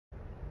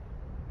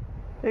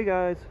Hey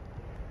guys.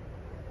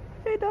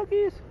 Hey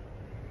duckies.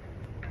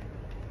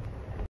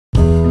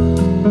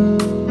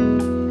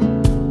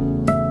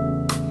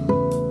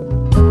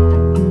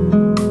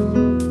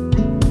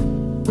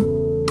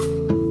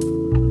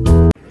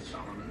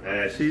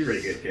 She's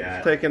pretty good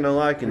cat. Taking a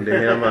liking to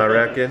him, I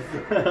reckon.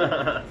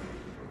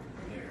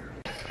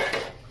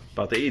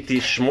 About to eat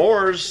these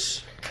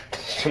s'mores.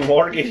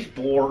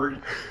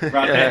 Smorgasbord.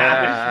 About to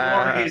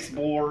have a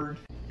smorgasbord.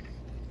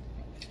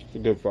 It's a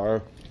good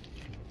fire.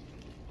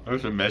 That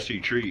was a messy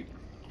treat.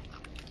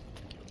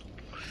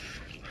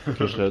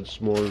 Just had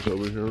s'mores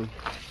over here.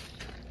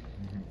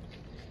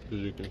 As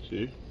you can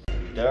see.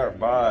 There,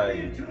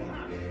 bye.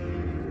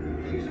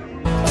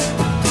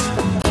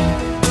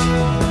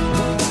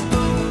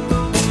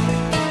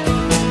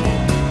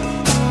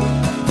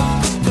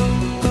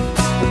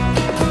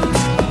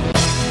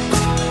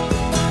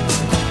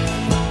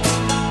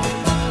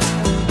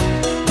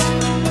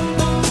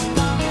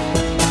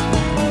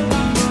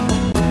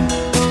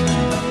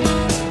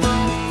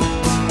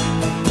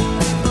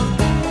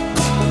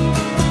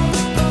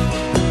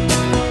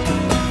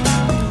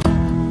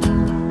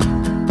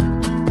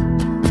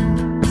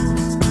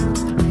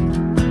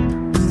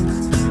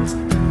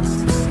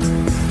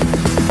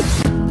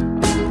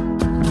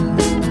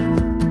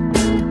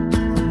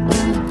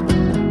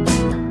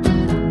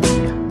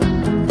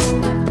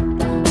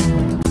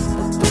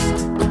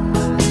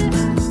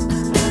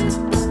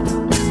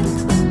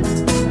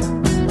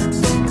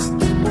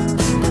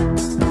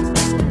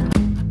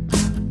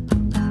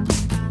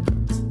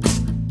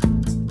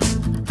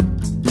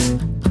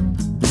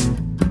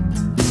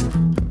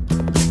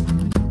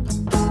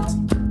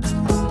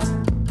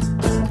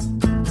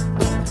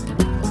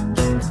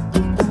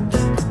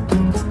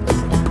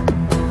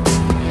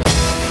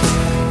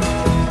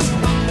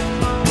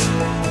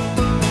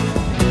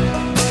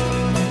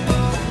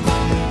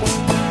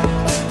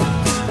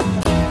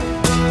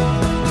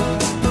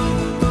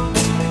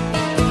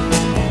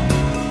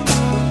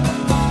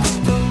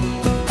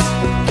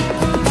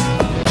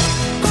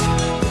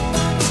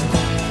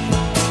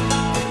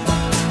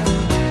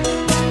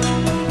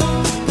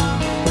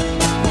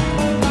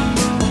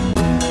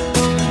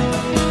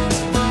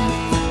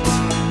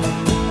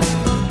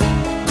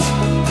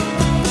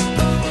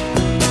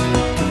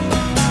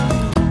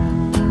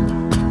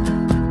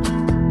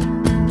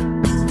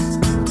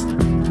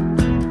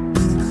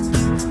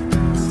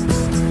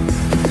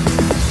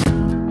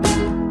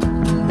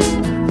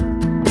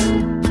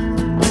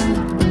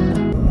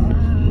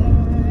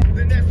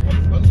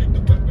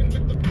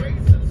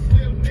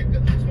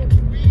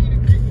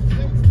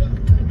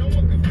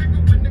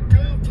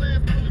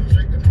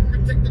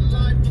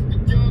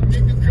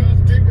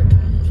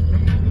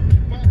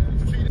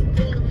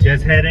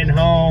 Just heading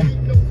home.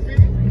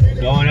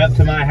 Going up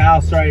to my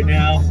house right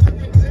now.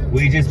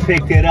 We just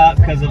picked it up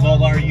because of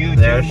all our YouTube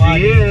There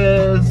money. she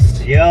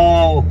is.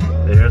 Yo.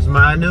 There's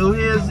my new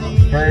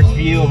hizzy. First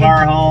view of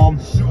our home.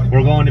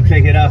 We're going to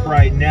pick it up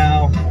right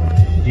now.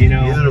 You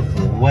know,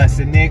 Beautiful. Wes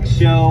Nick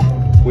Show.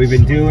 We've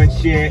been doing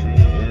shit.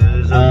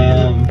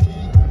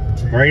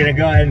 We're gonna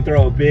go ahead and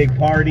throw a big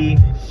party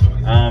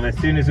as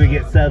soon as we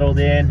get settled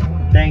in.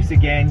 Thanks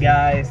again,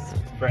 guys,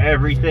 for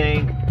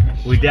everything.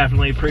 We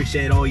definitely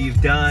appreciate all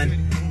you've done.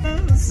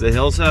 The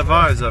hills have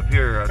eyes up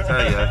here, I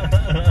tell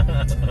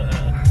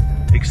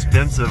you.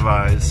 Expensive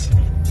eyes.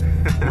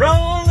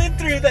 Rolling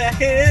through the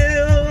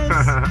hills.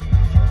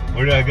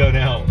 Where do I go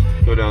now?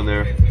 Go down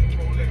there.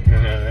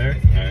 There?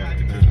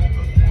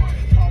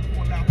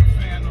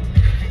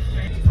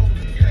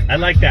 I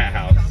like that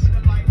house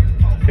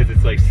because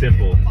it's like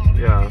simple,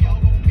 Yeah.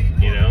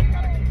 you know?